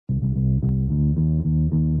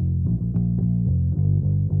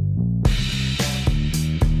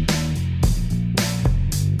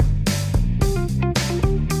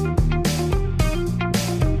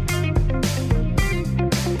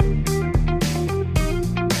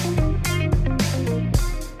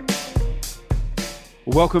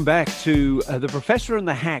Welcome back to The Professor and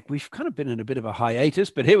the Hack. We've kind of been in a bit of a hiatus,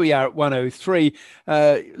 but here we are at 103,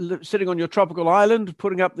 sitting on your tropical island,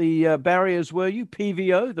 putting up the barriers, were you,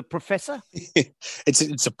 PVO, the Professor?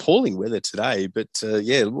 It's appalling weather today, but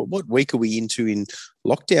what week are we into in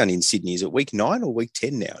lockdown in Sydney? Is it week 9 or week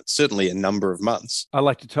 10 now? It's certainly a number of months. I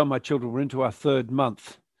like to tell my children we're into our third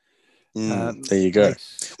month. There you go,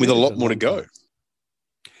 with a lot more to go. Time.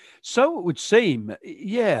 So it would seem,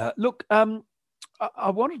 yeah. Look,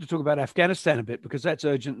 I wanted to talk about Afghanistan a bit because that's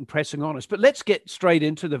urgent and pressing on us. But let's get straight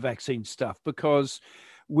into the vaccine stuff, because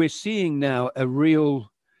we're seeing now a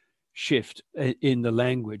real shift in the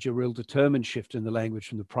language, a real determined shift in the language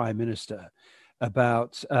from the Prime Minister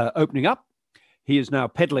about opening up. He is now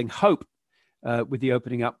peddling hope with the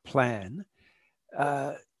opening up plan.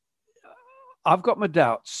 I've got my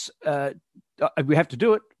doubts. We have to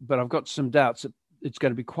do it, but I've got some doubts that it's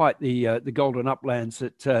going to be quite the golden uplands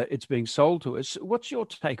that it's being sold to us. What's your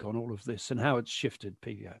take on all of this and how it's shifted,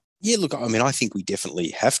 PVO? Yeah, look, I mean, I think we definitely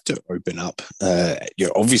have to open up.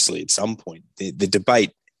 Obviously, at some point, the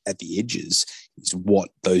debate at the edges is what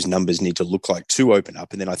those numbers need to look like to open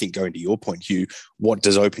up. And then I think, going to your point, Hugh, what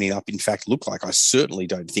does opening up in fact look like? I certainly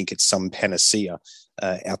don't think it's some panacea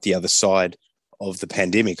out the other side of the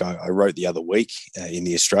pandemic. I wrote the other week in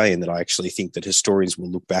The Australian that I actually think that historians will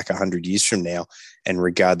look back 100 years from now and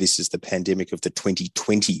regard this as the pandemic of the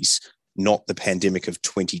 2020s, not the pandemic of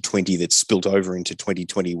 2020 that spilt over into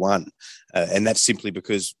 2021. And that's simply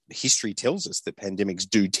because history tells us that pandemics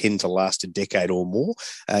do tend to last a decade or more.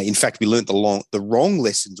 In fact, we learnt the wrong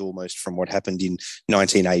lessons almost from what happened in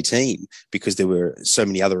 1918, because there were so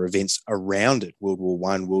many other events around it, World War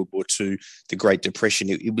I, World War II, the Great Depression.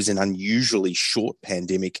 It was an unusually short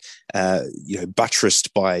pandemic,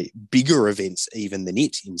 buttressed by bigger events even than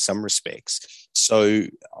it in some respects. So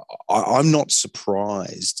I'm not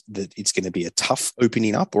surprised that it's going to be a tough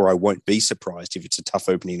opening up, or I won't be surprised if it's a tough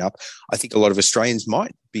opening up. I think a lot of Australians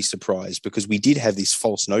might be surprised, because we did have this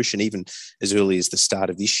false notion even as early as the start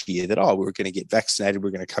of this year that, we're going to get vaccinated,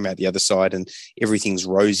 we're going to come out the other side and everything's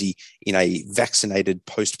rosy in a vaccinated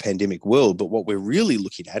post-pandemic world. But what we're really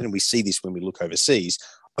looking at, and we see this when we look overseas,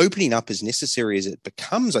 opening up as necessary as it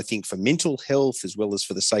becomes, I think, for mental health as well as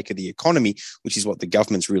for the sake of the economy, which is what the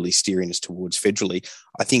government's really steering us towards federally.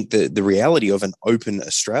 I think the reality of an open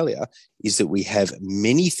Australia is that we have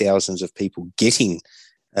many thousands of people getting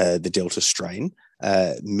the Delta strain,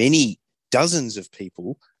 many dozens of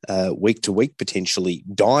people week to week potentially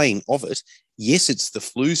dying of it. Yes, it's the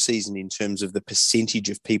flu season in terms of the percentage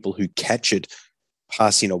of people who catch it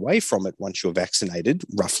passing away from it once you're vaccinated,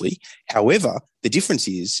 roughly. However, the difference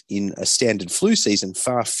is, in a standard flu season,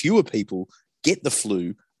 far fewer people get the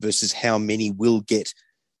flu versus how many will get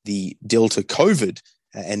the Delta COVID,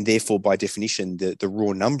 and therefore, by definition, the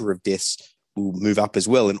raw number of deaths will move up as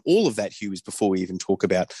well. And all of that, Hugh, is before we even talk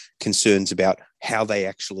about concerns about how they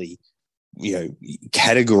actually,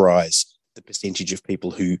 categorize the percentage of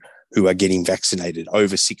people who are getting vaccinated.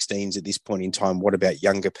 Over 16s at this point in time. What about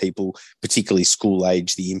younger people, particularly school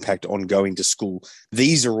age, the impact on going to school?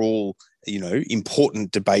 These are all,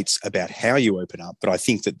 important debates about how you open up. But I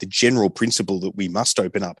think that the general principle that we must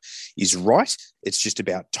open up is right. It's just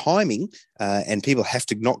about timing, and people have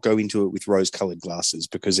to not go into it with rose-coloured glasses,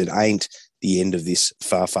 because it ain't the end of this,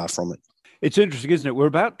 far, far from it. It's interesting, isn't it? We're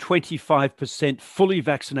about 25% fully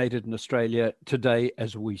vaccinated in Australia today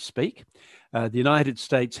as we speak. The United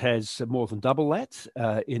States has more than double that,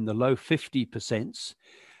 in the low 50%.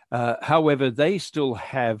 However, they still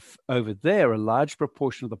have over there a large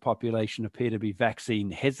proportion of the population appear to be vaccine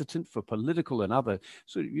hesitant for political and other,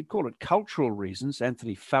 so you'd call it cultural reasons.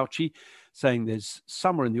 Anthony Fauci saying there's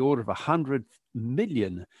somewhere in the order of 100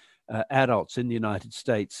 million adults in the United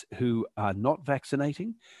States who are not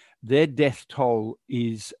vaccinating. Their death toll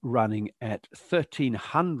is running at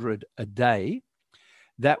 1,300 a day.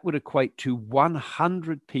 That would equate to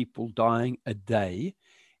 100 people dying a day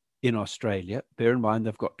in Australia. Bear in mind,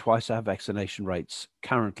 they've got twice our vaccination rates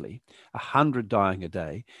currently, 100 dying a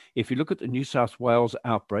day. If you look at the New South Wales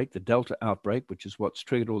outbreak, the Delta outbreak, which is what's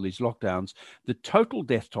triggered all these lockdowns, the total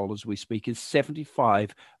death toll as we speak is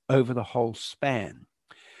 75 over the whole span.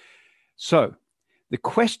 So the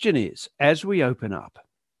question is, as we open up,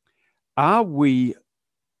 are we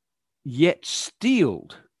yet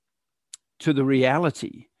steeled to the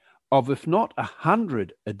reality of, if not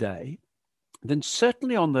 100 a day, then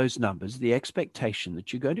certainly on those numbers, the expectation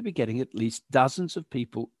that you're going to be getting at least dozens of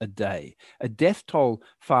people a day, a death toll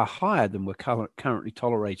far higher than we're currently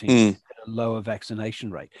tolerating at a lower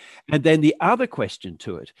vaccination rate. And then the other question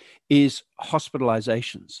to it is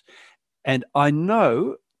hospitalizations. And I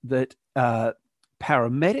know that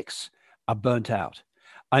paramedics are burnt out.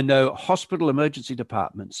 I know hospital emergency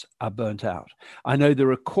departments are burnt out. I know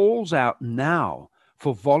there are calls out now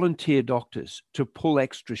for volunteer doctors to pull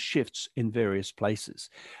extra shifts in various places,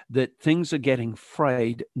 that things are getting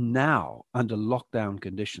frayed now under lockdown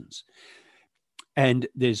conditions. And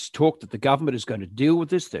there's talk that the government is going to deal with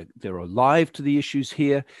this. They're alive to the issues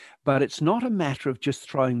here, but it's not a matter of just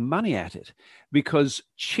throwing money at it, because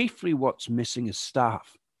chiefly what's missing is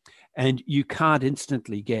staff. And you can't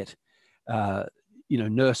instantly get,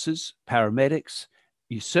 nurses, paramedics.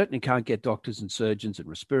 You certainly can't get doctors and surgeons and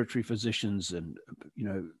respiratory physicians and,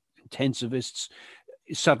 intensivists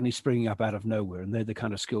suddenly springing up out of nowhere. And they're the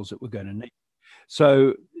kind of skills that we're going to need.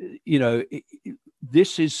 So,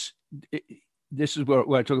 this is where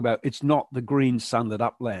I talk about, it's not the green sun that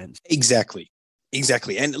uplands. Exactly.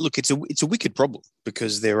 And look, it's a wicked problem,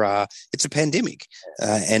 because it's a pandemic,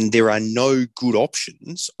 and there are no good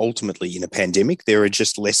options ultimately in a pandemic. There are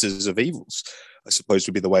just lessers of evils, I suppose,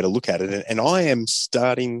 would be the way to look at it. And I am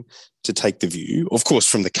starting to take the view, of course,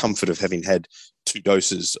 from the comfort of having had 2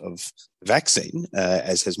 doses of vaccine,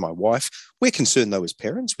 as has my wife. We're concerned, though, as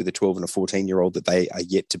parents with a 12 and a 14-year-old, that they are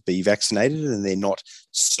yet to be vaccinated, and they're not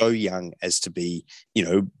so young as to be,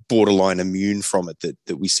 borderline immune from it,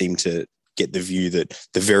 that we seem to get the view that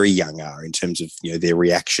the very young are, in terms of their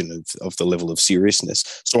reaction of the level of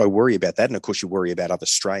seriousness. So I worry about that. And of course you worry about other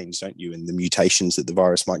strains, don't you, and the mutations that the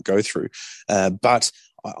virus might go through. But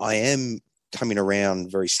I am coming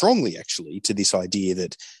around very strongly, actually, to this idea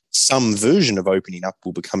that some version of opening up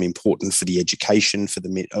will become important for the education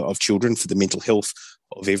of children, for the mental health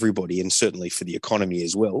of everybody, and certainly for the economy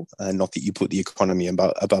as well. Not that you put the economy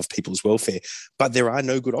above people's welfare, but there are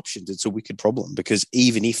no good options. It's a wicked problem, because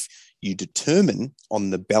even if you determine on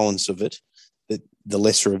the balance of it that the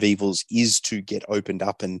lesser of evils is to get opened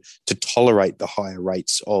up and to tolerate the higher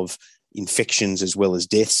rates of infections as well as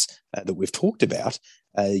deaths that we've talked about,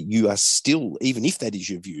 you are still, even if that is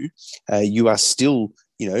your view, you are still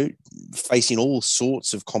facing all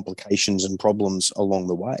sorts of complications and problems along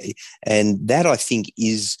the way. And that, I think,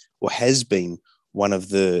 is or has been one of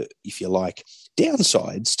the, if you like,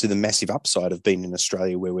 downsides to the massive upside of being in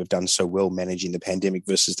Australia, where we've done so well managing the pandemic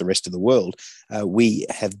versus the rest of the world. We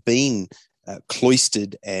have been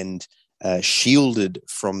cloistered and shielded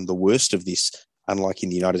from the worst of this, unlike in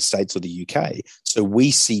the United States or the UK. So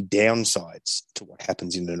we see downsides to what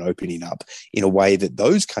happens in an opening up, in a way that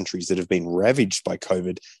those countries that have been ravaged by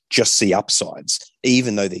COVID just see upsides,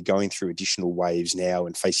 even though they're going through additional waves now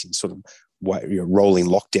and facing sort of rolling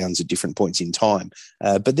lockdowns at different points in time.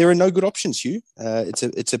 But there are no good options, Hugh.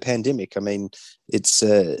 It's a pandemic. I mean, it's,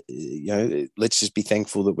 let's just be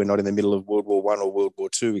thankful that we're not in the middle of World War I or World War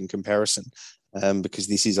II in comparison, because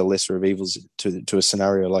this is a lesser of evils to a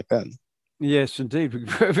scenario like that. Yes, indeed.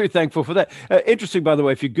 We're very thankful for that. Interesting, by the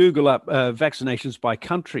way, if you Google up vaccinations by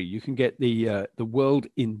country, you can get the World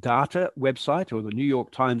in Data website, or the New York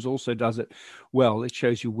Times also does it well. It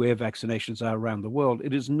shows you where vaccinations are around the world.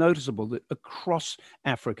 It is noticeable that across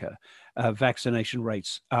Africa, vaccination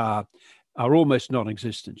rates are almost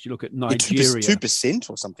non-existent. You look at Nigeria. 2%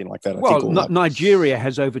 or something like that, I think. Nigeria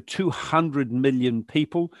has over 200 million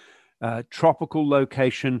people. Tropical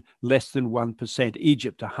location, less than 1%.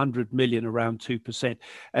 Egypt, 100 million, around 2%.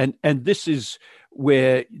 And this is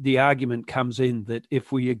where the argument comes in, that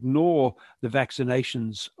if we ignore the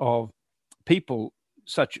vaccinations of people,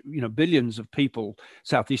 such, billions of people,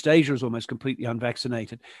 Southeast Asia is almost completely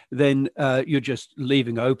unvaccinated, then you're just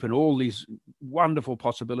leaving open all these wonderful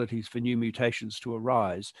possibilities for new mutations to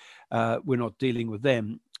arise. We're not dealing with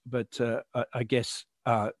them, but I guess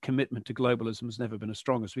commitment to globalism has never been as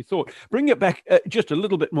strong as we thought. Bring it back just a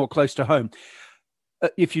little bit more close to home.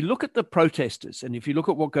 If you look at the protesters, and if you look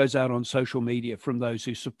at what goes out on social media from those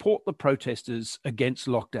who support the protesters against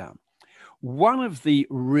lockdown, one of the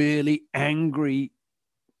really angry,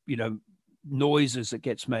 noises that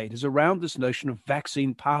gets made is around this notion of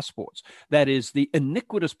vaccine passports. That is the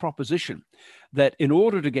iniquitous proposition that in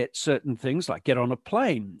order to get certain things, like get on a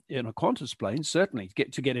plane, in a Qantas plane, certainly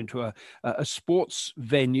to get into a sports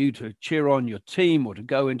venue to cheer on your team, or to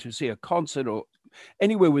go in to see a concert, or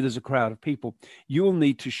anywhere where there's a crowd of people, you'll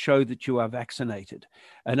need to show that you are vaccinated.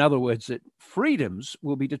 In other words, that freedoms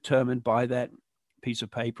will be determined by that piece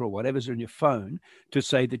of paper or whatever's in your phone to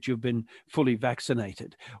say that you've been fully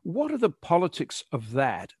vaccinated. What are the politics of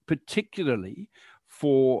that, particularly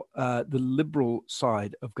for the Liberal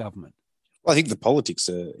side of government? Well, I think the politics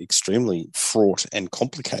are extremely fraught and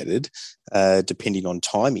complicated, depending on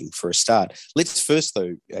timing for a start. Let's first,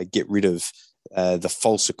 though, get rid of the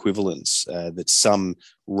false equivalence that some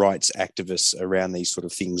rights activists around these sort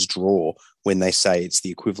of things draw when they say it's the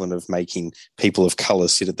equivalent of making people of colour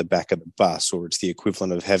sit at the back of the bus, or it's the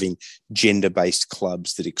equivalent of having gender-based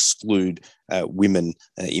clubs that exclude women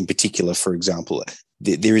in particular, for example.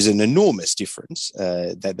 There is an enormous difference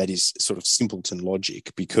that is sort of simpleton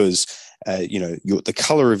logic, because the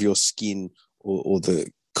colour of your skin or the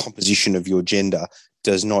composition of your gender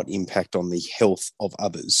does not impact on the health of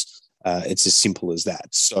others. It's as simple as that.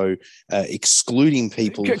 So excluding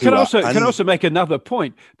people can also make another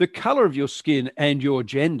point. The color of your skin and your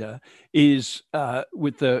gender is,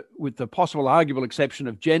 with the possible arguable exception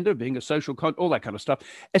of gender being a social all that kind of stuff,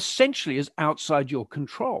 essentially is outside your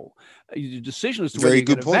control. The decision as to whether you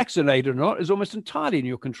get vaccinated or not is almost entirely in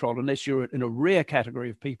your control, unless you're in a rare category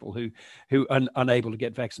of people who are unable to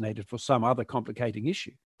get vaccinated for some other complicating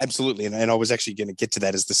issue. Absolutely. And I was actually going to get to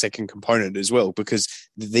that as the second component as well, because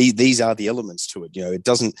these are the elements to it. It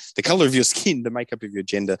doesn't, the color of your skin, the makeup of your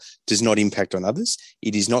gender does not impact on others.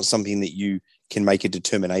 It is not something that you can make a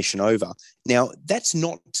determination over. Now, that's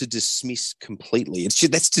not to dismiss completely.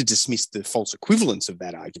 That's to dismiss the false equivalence of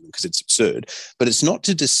that argument, because it's absurd, but it's not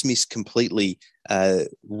to dismiss completely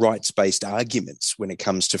rights-based arguments when it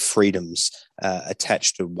comes to freedoms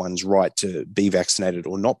attached to one's right to be vaccinated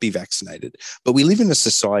or not be vaccinated. But we live in a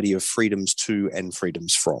society of freedoms to and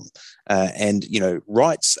freedoms from. And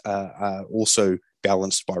rights are also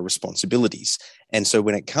balanced by responsibilities. And so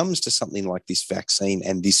when it comes to something like this vaccine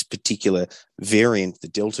and this particular variant, the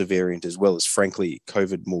Delta variant, as well as, frankly,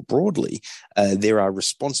 COVID more broadly, there are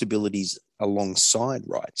responsibilities alongside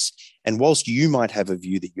rights. And whilst you might have a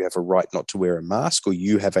view that you have a right not to wear a mask, or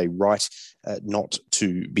you have a right not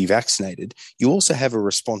to be vaccinated, you also have a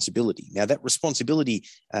responsibility. Now, that responsibility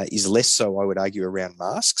is less so, I would argue, around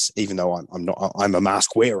masks, even though I'm a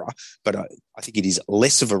mask wearer, but I think it is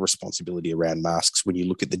less of a responsibility around masks when you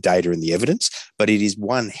look at the data and the evidence. But it is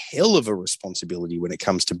one hell of a responsibility when it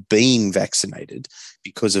comes to being vaccinated,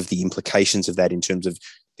 because of the implications of that in terms of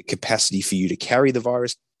the capacity for you to carry the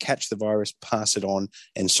virus, catch the virus, pass it on,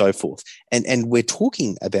 and so forth. And we're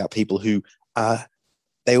talking about people who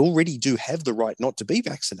they already do have the right not to be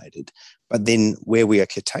vaccinated, but then where we are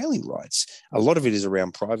curtailing rights, a lot of it is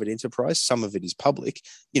around private enterprise, some of it is public,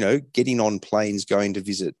 getting on planes, going to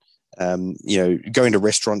visit, going to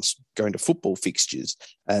restaurants, going to football fixtures.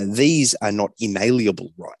 These are not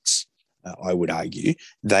inalienable rights. I would argue.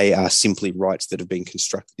 They are simply rights that have been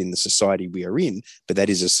constructed in the society we are in, but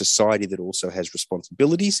that is a society that also has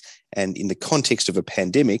responsibilities. And in the context of a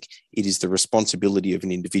pandemic, it is the responsibility of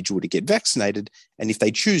an individual to get vaccinated. And if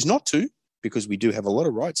they choose not to, because we do have a lot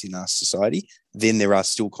of rights in our society, then there are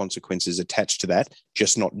still consequences attached to that,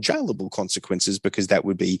 just not jailable consequences, because that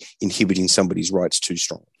would be inhibiting somebody's rights too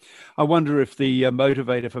strong. I wonder if the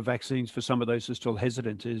motivator for vaccines for some of those who are still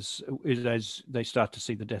hesitant is as they start to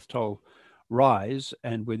see the death toll rise,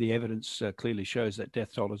 and where the evidence clearly shows that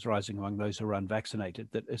death toll is rising among those who are unvaccinated,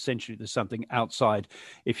 that essentially there's something outside,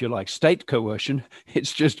 if you like, state coercion.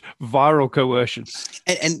 It's just viral coercion.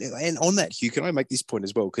 And on that, Hugh, can I make this point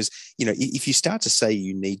as well? Because, if you start to say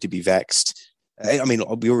you need to be vaxxed, I mean,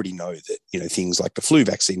 we already know that, things like the flu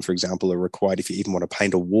vaccine, for example, are required if you even want to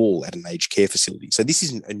paint a wall at an aged care facility. So this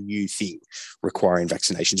isn't a new thing requiring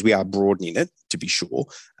vaccinations. We are broadening it, to be sure,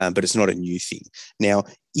 but it's not a new thing. Now,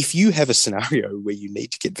 if you have a scenario where you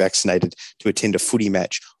need to get vaccinated to attend a footy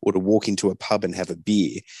match or to walk into a pub and have a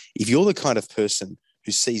beer, if you're the kind of person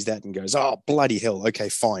who sees that and goes, oh, bloody hell, okay,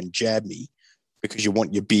 fine, jab me, because you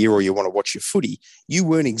want your beer or you want to watch your footy, you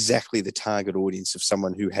weren't exactly the target audience of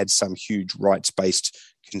someone who had some huge rights-based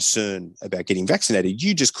concern about getting vaccinated.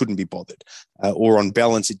 You just couldn't be bothered. Or on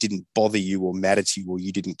balance, it didn't bother you or matter to you, or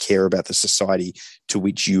you didn't care about the society to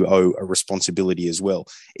which you owe a responsibility as well.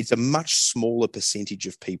 It's a much smaller percentage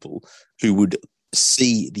of people who would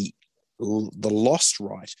see the lost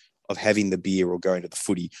right of having the beer or going to the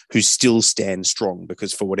footy, who still stand strong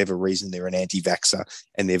because for whatever reason they're an anti-vaxxer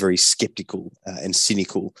and they're very skeptical and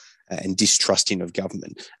cynical and distrusting of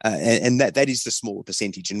government. And that is the smaller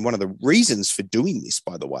percentage. And one of the reasons for doing this,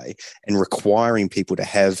 by the way, and requiring people to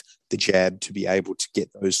have the jab to be able to get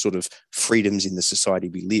those sort of freedoms in the society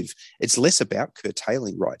we live, it's less about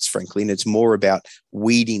curtailing rights, frankly, and it's more about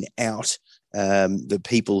weeding out the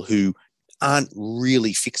people who aren't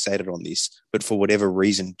really fixated on this, but for whatever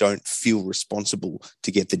reason don't feel responsible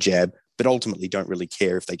to get the jab, but ultimately don't really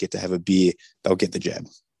care if they get to have a beer, they'll get the jab.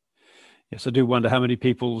 Yes, I do wonder how many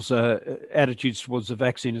people's attitudes towards the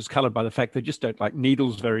vaccine is coloured by the fact they just don't like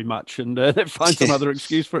needles very much, and they find some other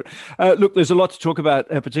excuse for it. Look, there's a lot to talk about,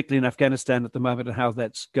 particularly in Afghanistan at the moment and how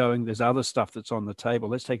that's going. There's other stuff that's on the table.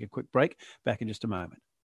 Let's take a quick break. Back in just a moment.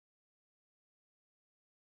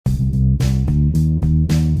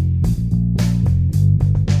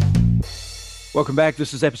 Welcome back.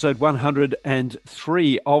 This is episode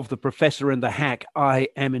 103 of The Professor and the Hack. I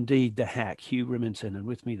am indeed the hack, Hugh Riminton, and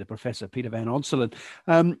with me, the Professor, Peter Van Onselen.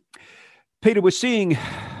 Peter, we're seeing,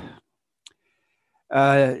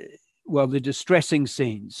 the distressing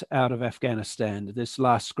scenes out of Afghanistan, this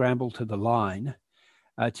last scramble to the line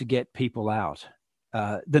to get people out.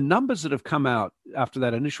 The numbers that have come out after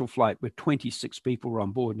that initial flight where 26 people were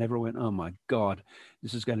on board, and everyone went, oh my God,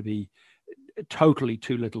 this is going to be totally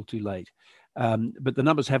too little too late. But the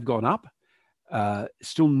numbers have gone up,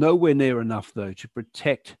 still nowhere near enough, though, to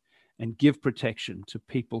protect and give protection to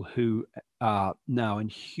people who are now in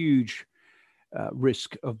huge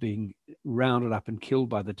risk of being rounded up and killed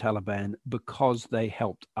by the Taliban because they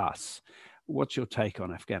helped us. What's your take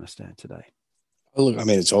on Afghanistan today? Well, look, I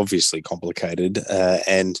mean, it's obviously complicated,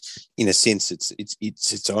 and in a sense, it's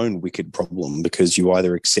its own wicked problem, because you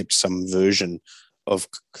either accept some version of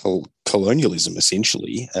colonialism,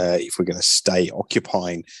 essentially, if we're going to stay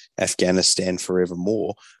occupying Afghanistan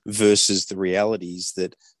forevermore, versus the realities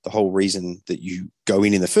that the whole reason that you go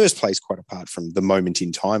in the first place, quite apart from the moment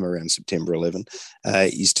in time around September 11,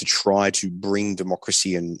 is to try to bring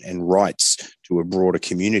democracy and rights to a broader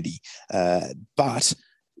community. But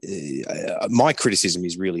my criticism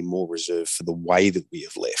is really more reserved for the way that we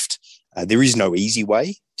have left. There is no easy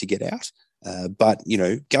way to get out. But,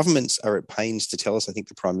 governments are at pains to tell us, I think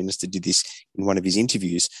the Prime Minister did this in one of his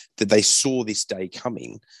interviews, that they saw this day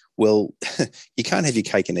coming. Well, you can't have your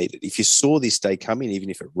cake and eat it. If you saw this day coming, even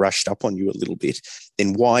if it rushed up on you a little bit,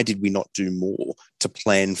 then why did we not do more to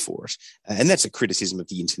plan for it? And that's a criticism of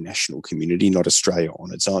the international community, not Australia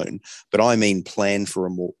on its own. But I mean plan for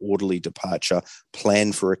a more orderly departure,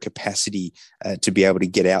 plan for a capacity to be able to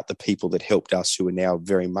get out the people that helped us, who are now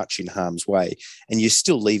very much in harm's way. And you're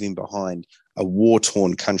still leaving behind a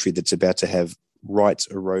war-torn country that's about to have rights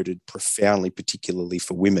eroded profoundly, particularly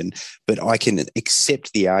for women. But I can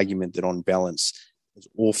accept the argument that on balance, as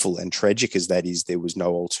awful and tragic as that is, there was no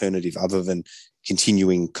alternative other than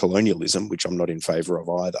continuing colonialism, which I'm not in favour of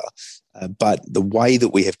either. But the way that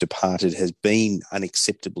we have departed has been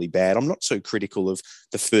unacceptably bad. I'm not so critical of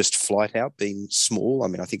the first flight out being small. I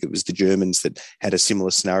mean, I think it was the Germans that had a similar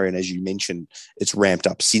scenario. And as you mentioned, it's ramped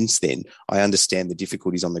up since then. I understand the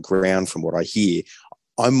difficulties on the ground from what I hear.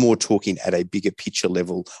 I'm more talking at a bigger picture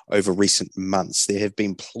level over recent months. There have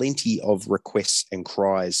been plenty of requests and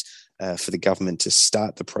cries for the government to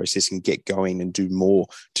start the process and get going and do more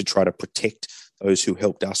to try to protect those who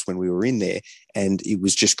helped us when we were in there. And it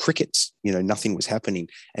was just crickets, nothing was happening.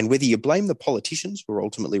 And whether you blame the politicians who are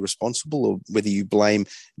ultimately responsible, or whether you blame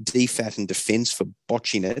DFAT and Defence for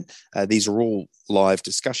botching it, these are all live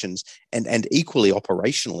discussions. And equally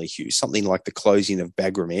operationally, Hugh, something like the closing of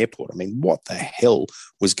Bagram Airport. I mean, what the hell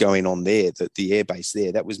was going on there? The airbase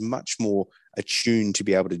there, that was much more attuned to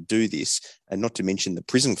be able to do this, and not to mention the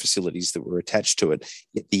prison facilities that were attached to it.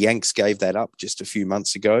 Yet the Yanks gave that up just a few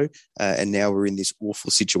months ago, and now we're in this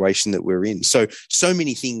awful situation that we're in. So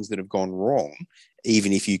many things that have gone wrong,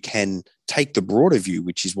 even if you can take the broader view,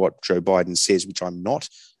 which is what Joe Biden says, which I'm not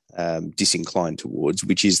disinclined towards,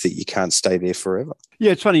 which is that you can't stay there forever.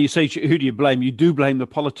 Yeah, it's funny you say, who do you blame? You do blame the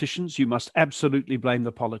politicians. You must absolutely blame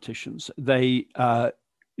the politicians. They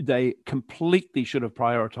completely should have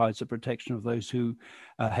prioritized the protection of those who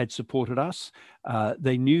had supported us.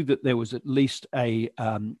 They knew that there was at least a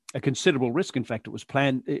considerable risk. In fact, it was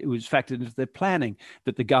factored into their planning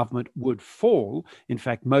that the government would fall. In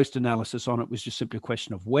fact, most analysis on it was just simply a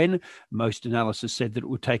question of when. Most analysis said that it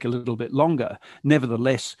would take a little bit longer.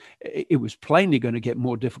 Nevertheless, it was plainly going to get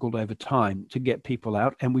more difficult over time to get people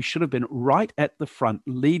out, and we should have been right at the front,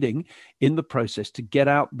 leading in the process to get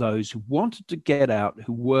out those who wanted to get out,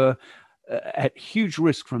 who were at huge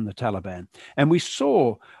risk from the Taliban. And we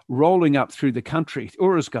saw rolling up through the country,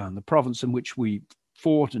 Uruzgan, the province in which we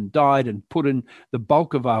fought and died and put in the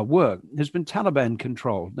bulk of our work, has been Taliban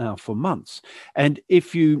controlled now for months. And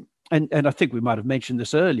if you and I think we might have mentioned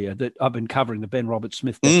this earlier, that I've been covering the Ben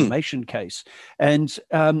Roberts-Smith defamation case. And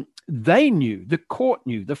they knew, the court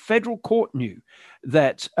knew, the federal court knew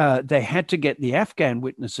that they had to get the Afghan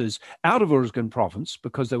witnesses out of Uruzgan province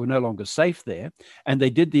because they were no longer safe there. And they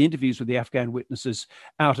did the interviews with the Afghan witnesses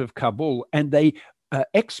out of Kabul, and they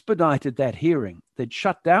expedited that hearing. They'd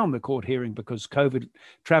shut down the court hearing because COVID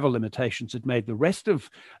travel limitations had made the rest of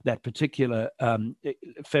that particular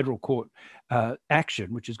federal court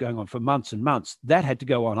action, which is going on for months and months, that had to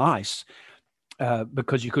go on ice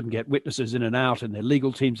because you couldn't get witnesses in and out, and their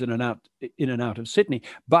legal teams in and out of Sydney.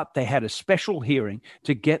 But they had a special hearing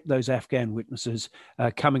to get those Afghan witnesses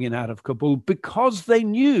coming in out of Kabul because they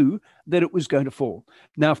knew that it was going to fall.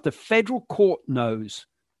 Now, if the federal court knows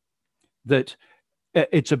that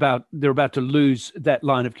they're about to lose that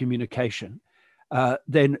line of communication,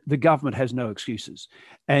 then the government has no excuses.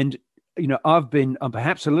 And I'm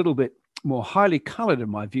perhaps a little bit more highly coloured in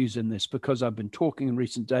my views in this because I've been talking in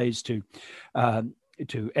recent days to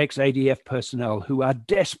ex-ADF personnel who are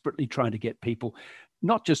desperately trying to get people,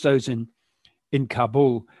 not just those in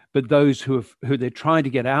Kabul, but those who they're trying to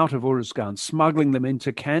get out of Uruzgan, smuggling them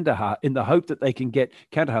into Kandahar in the hope that they can get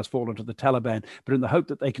Kandahar's fallen to the Taliban, but in the hope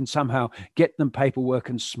that they can somehow get them paperwork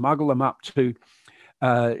and smuggle them up to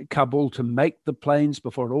Kabul to make the planes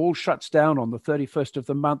before it all shuts down on the 31st of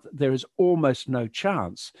the month. There is almost no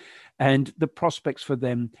chance, and the prospects for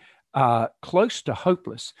them are close to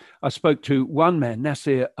hopeless. I spoke to one man,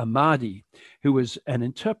 Nasir Ahmadi, who was an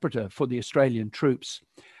interpreter for the Australian troops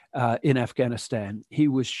in Afghanistan. He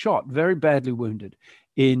was shot, very badly wounded,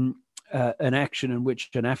 in an action in which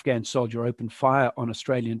an Afghan soldier opened fire on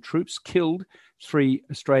Australian troops, killed 3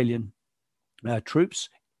 Australian troops,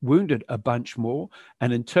 wounded a bunch more.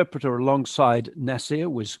 An interpreter alongside Nasir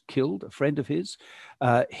was killed, a friend of his.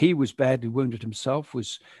 He was badly wounded himself,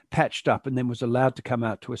 was patched up, and then was allowed to come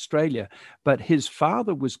out to Australia. But his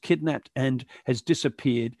father was kidnapped and has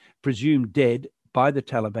disappeared, presumed dead by the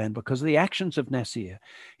Taliban because of the actions of Nasir.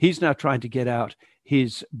 He's now trying to get out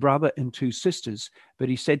his brother and 2 sisters, but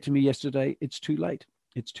he said to me yesterday, it's too late.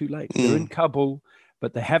 It's too late. They're in Kabul,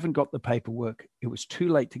 but they haven't got the paperwork. It was too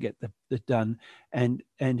late to get that done. And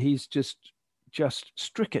he's just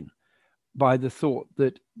stricken by the thought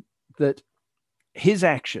that his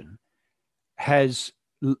action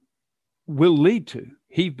will lead to,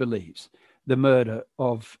 he believes, the murder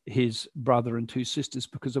of his brother and 2 sisters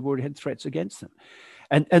because they've already had threats against them.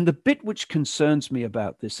 And the bit which concerns me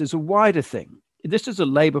about this is a wider thing. This is a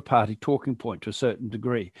Labour Party talking point to a certain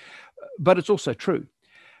degree, but it's also true.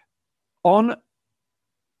 On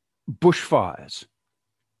bushfires,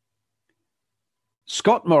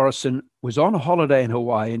 Scott Morrison was on a holiday in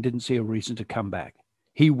Hawaii and didn't see a reason to come back.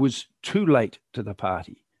 He was too late to the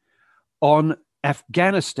party. On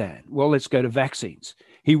Afghanistan, well, let's go to vaccines.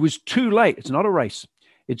 He was too late. It's not a race.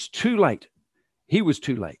 It's too late. He was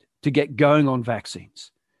too late to get going on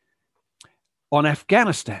vaccines. On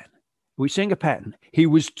Afghanistan, we're seeing a pattern. He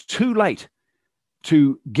was too late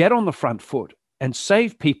to get on the front foot and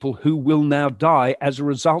save people who will now die as a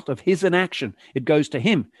result of his inaction. It goes to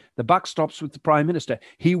him. The buck stops with the Prime Minister.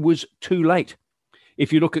 He was too late.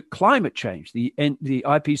 If you look at climate change, the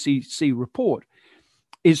IPCC report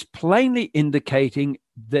is plainly indicating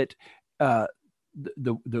that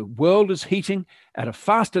the world is heating at a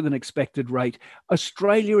faster than expected rate.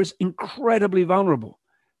 Australia is incredibly vulnerable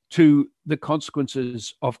to the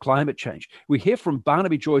consequences of climate change. We hear from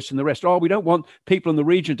Barnaby Joyce and the rest, we don't want people in the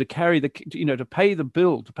region to carry to pay the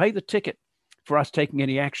bill, to pay the ticket for us taking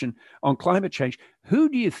any action on climate change. Who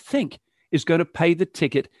do you think is going to pay the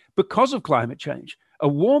ticket because of climate change? A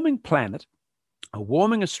warming planet, a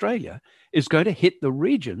warming Australia is going to hit the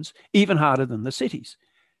regions even harder than the cities.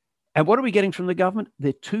 And what are we getting from the government?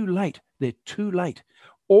 They're too late. They're too late.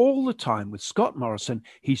 All the time with Scott Morrison,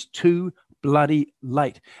 he's too bloody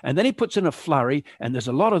late. And then he puts in a flurry, and there's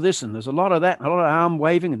a lot of this and there's a lot of that and a lot of arm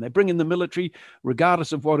waving, and they bring in the military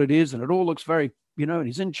regardless of what it is, and it all looks very, and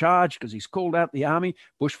he's in charge because he's called out the army.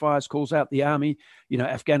 Bushfires calls out the army.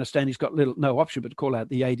 Afghanistan, he's got no option but to call out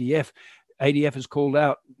the ADF. ADF has called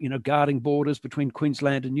out, guarding borders between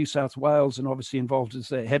Queensland and New South Wales, and obviously involved as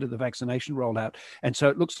the head of the vaccination rollout. And so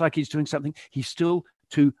it looks like he's doing something. He's still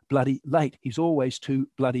too bloody late. He's always too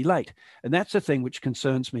bloody late. And that's the thing which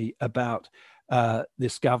concerns me about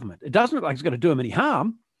this government. It doesn't look like it's going to do him any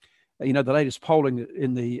harm. The latest polling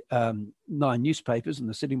in the 9 newspapers and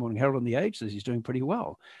the Sydney Morning Herald and the Age says he's doing pretty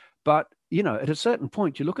well. But, at a certain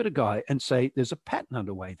point, you look at a guy and say there's a pattern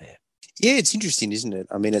underway there. Yeah, it's interesting, isn't it?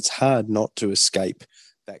 I mean, it's hard not to escape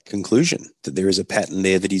that conclusion that there is a pattern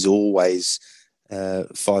there, that he's always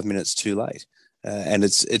 5 minutes too late. And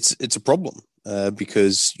it's a problem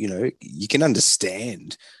because, you can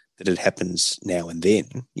understand that it happens now and then.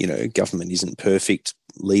 Government isn't perfect,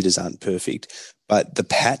 leaders aren't perfect, but the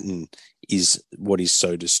pattern is what is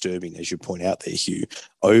so disturbing, as you point out there, Hugh.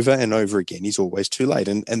 Over and over again, he's always too late.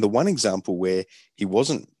 And the one example where he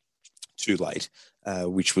wasn't too late,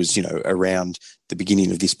 which was, around the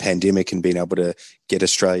beginning of this pandemic and being able to get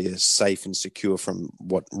Australia safe and secure from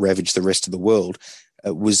what ravaged the rest of the world,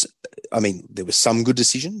 there were some good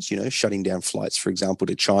decisions, shutting down flights, for example,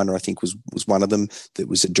 to China, I think was one of them. That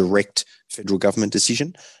was a direct federal government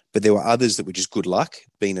decision. But there were others that were just good luck.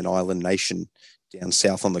 Being an island nation down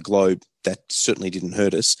south on the globe, that certainly didn't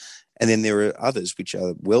hurt us. And then there are others which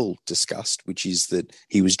are well discussed, which is that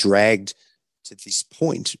he was dragged to this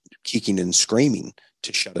point, kicking and screaming,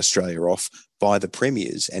 to shut Australia off by the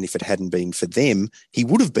premiers. And if it hadn't been for them, he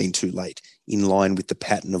would have been too late, in line with the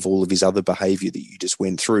pattern of all of his other behaviour that you just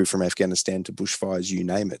went through, from Afghanistan to bushfires, you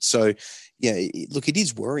name it. So, look, it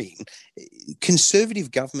is worrying.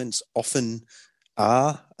 Conservative governments often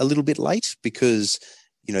are a little bit late because,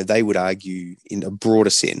 they would argue in a broader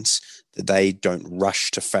sense that they don't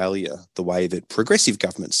rush to failure the way that progressive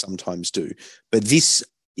governments sometimes do. But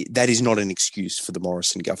that is not an excuse for the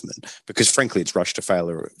Morrison government, because frankly, it's rushed to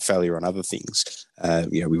failure on other things.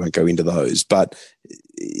 We won't go into those, but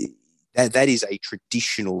that is a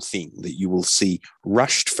traditional thing that you will see: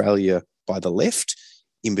 rushed failure by the left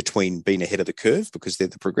in between being ahead of the curve because they're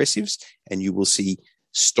the progressives, and you will see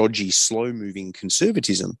stodgy, slow-moving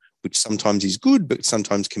conservatism, which sometimes is good, but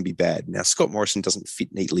sometimes can be bad. Now, Scott Morrison doesn't fit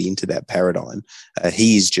neatly into that paradigm.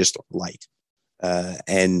 He is just late.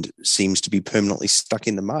 And seems to be permanently stuck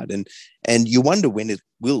in the mud. And you wonder when it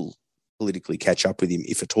will politically catch up with him,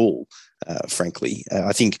 if at all, frankly.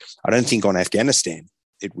 I don't think on Afghanistan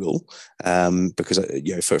it will, because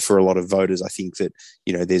for a lot of voters, I think that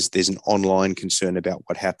there's an online concern about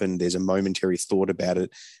what happened. There's a momentary thought about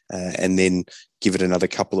it, and then give it another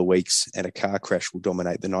couple of weeks, and a car crash will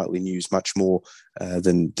dominate the nightly news much more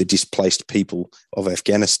than the displaced people of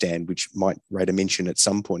Afghanistan, which might rate a mention at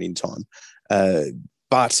some point in time.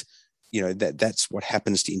 But that's what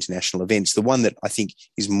happens to international events. The one that I think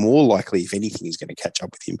is more likely, if anything, is going to catch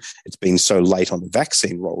up with him. It's been so late on the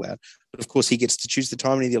vaccine rollout. But of course, he gets to choose the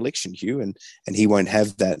timing of the election, Hugh, and he won't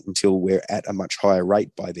have that until we're at a much higher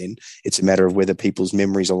rate by then. It's a matter of whether people's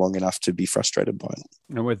memories are long enough to be frustrated by it.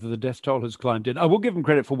 And whether the death toll has climbed in. I will give him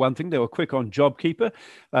credit for one thing. They were quick on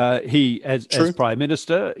JobKeeper. He, as Prime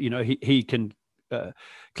Minister, he can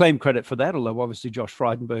claim credit for that, although obviously Josh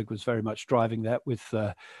Frydenberg was very much driving that with,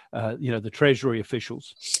 the Treasury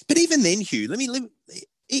officials. But even then, Hugh,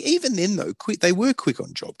 even then, though, they were quick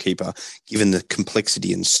on JobKeeper, given the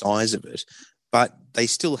complexity and size of it. But they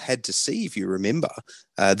still had to see, if you remember,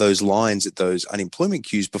 those lines at those unemployment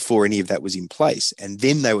queues before any of that was in place. And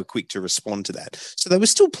then they were quick to respond to that. So they were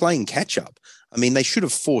still playing catch up. I mean, they should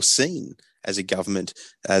have foreseen as a government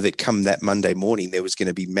that come that Monday morning, there was going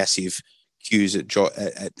to be massive queues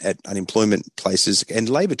at unemployment places. And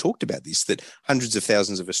Labor talked about this, that hundreds of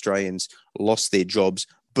thousands of Australians lost their jobs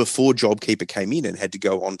before JobKeeper came in and had to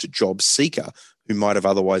go on to JobSeeker, who might have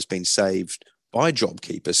otherwise been saved by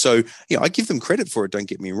JobKeeper. So, I give them credit for it, don't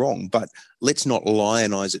get me wrong, but let's not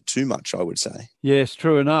lionize it too much, I would say. Yes,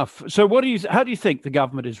 true enough. So how do you think the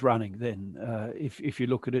government is running then? If you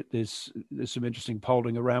look at it, there's some interesting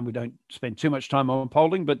polling around. We don't spend too much time on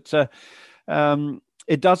polling, but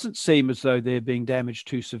it doesn't seem as though they're being damaged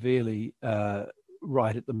too severely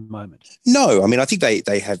right at the moment. No, I mean, I think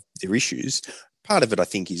they have their issues. Part of it, I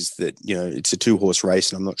think, is that, it's a two-horse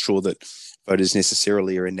race, and I'm not sure that voters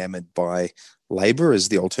necessarily are enamoured by Labor as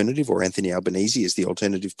the alternative, or Anthony Albanese as the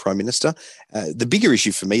alternative Prime Minister. The bigger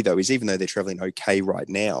issue for me, though, is even though they're travelling okay right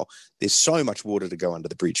now, there's so much water to go under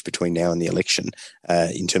the bridge between now and the election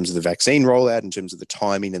in terms of the vaccine rollout, in terms of the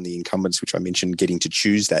timing and the incumbents, which I mentioned, getting to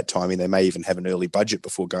choose that timing. They may even have an early budget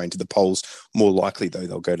before going to the polls. More likely, though,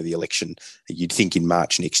 they'll go to the election, you'd think, in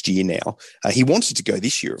March next year now. He wanted to go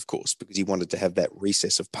this year, of course, because he wanted to have that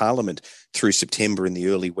recess of Parliament through September and the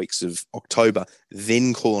early weeks of October,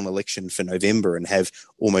 then call an election for November and have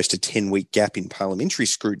almost a 10-week gap in parliamentary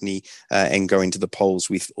scrutiny and go into the polls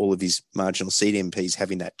with all of his marginal seat MPs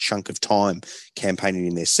having that chunk of time campaigning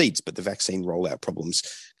in their seats. But the vaccine rollout problems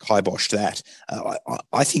kiboshed that.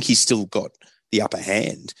 I think he's still got the upper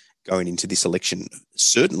hand going into this election,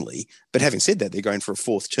 certainly. But having said that, they're going for a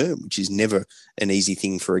fourth term, which is never an easy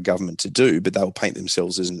thing for a government to do, but they'll paint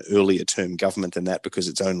themselves as an earlier term government than that because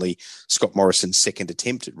it's only Scott Morrison's second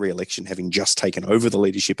attempt at re-election, having just taken over the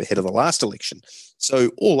leadership ahead of the last election.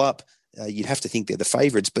 So all up, you'd have to think they're the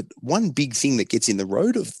favourites. But one big thing that gets in the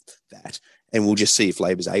road of that, and we'll just see if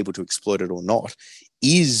Labor's able to exploit it or not,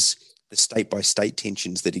 is the state-by-state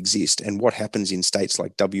tensions that exist and what happens in states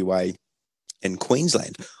like WA and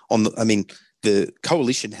Queensland. The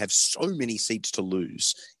coalition have so many seats to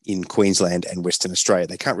lose in Queensland and Western Australia.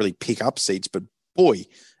 They can't really pick up seats, but boy,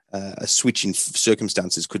 a switch in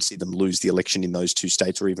circumstances could see them lose the election in those two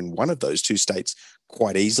states, or even one of those two states,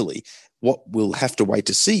 quite easily. What we'll have to wait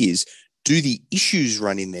to see is, do the issues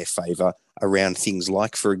run in their favour around things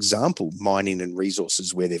like, for example, mining and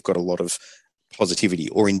resources, where they've got a lot of positivity,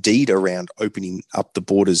 or indeed around opening up the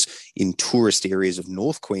borders in tourist areas of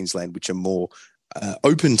North Queensland, which are more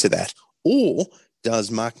open to that? Or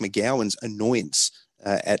does Mark McGowan's annoyance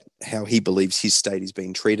at how he believes his state is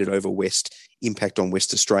being treated over West, impact on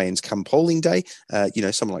West Australians come polling day.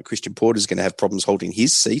 Someone like Christian Porter is going to have problems holding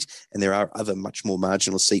his seat, and there are other much more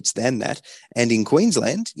marginal seats than that. And in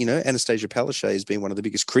Queensland, Anastasia Palaszczuk has been one of the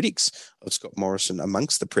biggest critics of Scott Morrison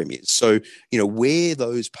amongst the premiers. So, where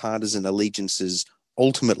those partisan allegiances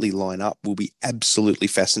ultimately line up will be absolutely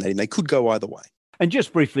fascinating. They could go either way. And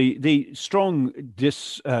just briefly, the strong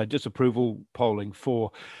disapproval polling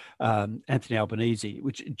for Anthony Albanese,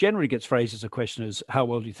 which generally gets phrased as a question as how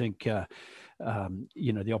well do you think the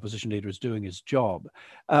opposition leader is doing his job?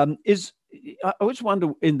 I always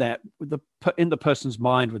wonder in the person's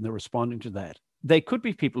mind when they're responding to that, they could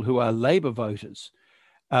be people who are Labor voters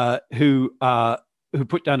who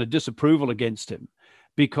put down a disapproval against him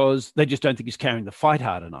because they just don't think he's carrying the fight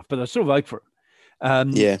hard enough, but they'll still vote for him.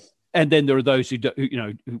 And then there are those who don't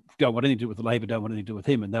want anything to do with the Labor, don't want anything to do with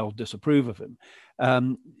him, and they'll disapprove of him.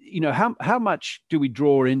 How much do we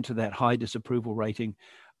draw into that high disapproval rating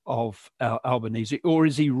of Albanese, or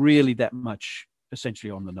is he really that much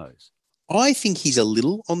essentially on the nose? I think he's a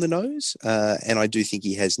little on the nose, and I do think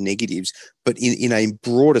he has negatives. But in a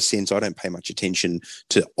broader sense, I don't pay much attention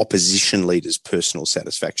to opposition leaders' personal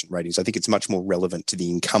satisfaction ratings. I think it's much more relevant to the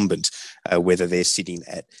incumbent, whether they're sitting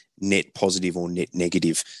at net positive or net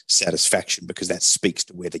negative satisfaction, because that speaks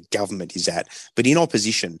to where the government is at. But in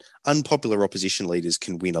opposition, unpopular opposition leaders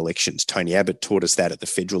can win elections. Tony Abbott taught us that at the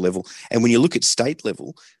federal level. And when you look at state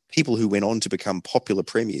level, people who went on to become popular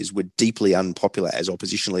premiers were deeply unpopular as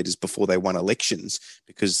opposition leaders before they won elections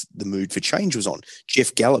because the mood for change was on.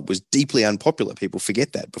 Jeff Gallop was deeply unpopular. People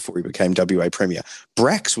forget that before he became WA Premier.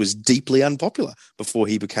 Brax was deeply unpopular before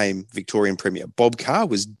he became Victorian Premier. Bob Carr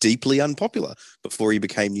was deeply unpopular before he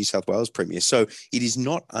became New South Wales Premier. So it is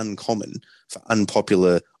not uncommon for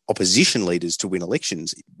unpopular opposition leaders to win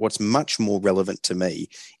elections. What's much more relevant to me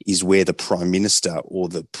is where the Prime Minister or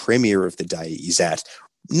the Premier of the day is at.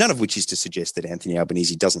 None of which is to suggest that Anthony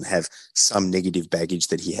Albanese doesn't have some negative baggage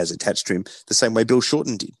that he has attached to him, the same way Bill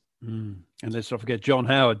Shorten did. And let's not forget John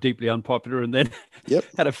Howard, deeply unpopular, and then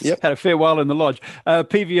had a fair while in the lodge.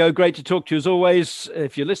 PVO, great to talk to you as always.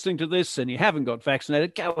 If you're listening to this and you haven't got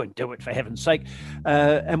vaccinated, go and do it for heaven's sake.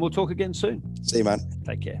 And we'll talk again soon. See you, man.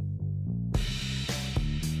 Take care.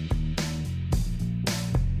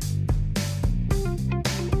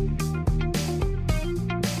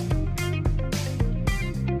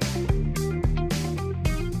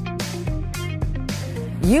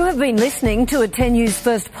 You have been listening to a 10 News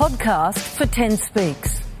First podcast for 10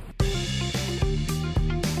 Speaks.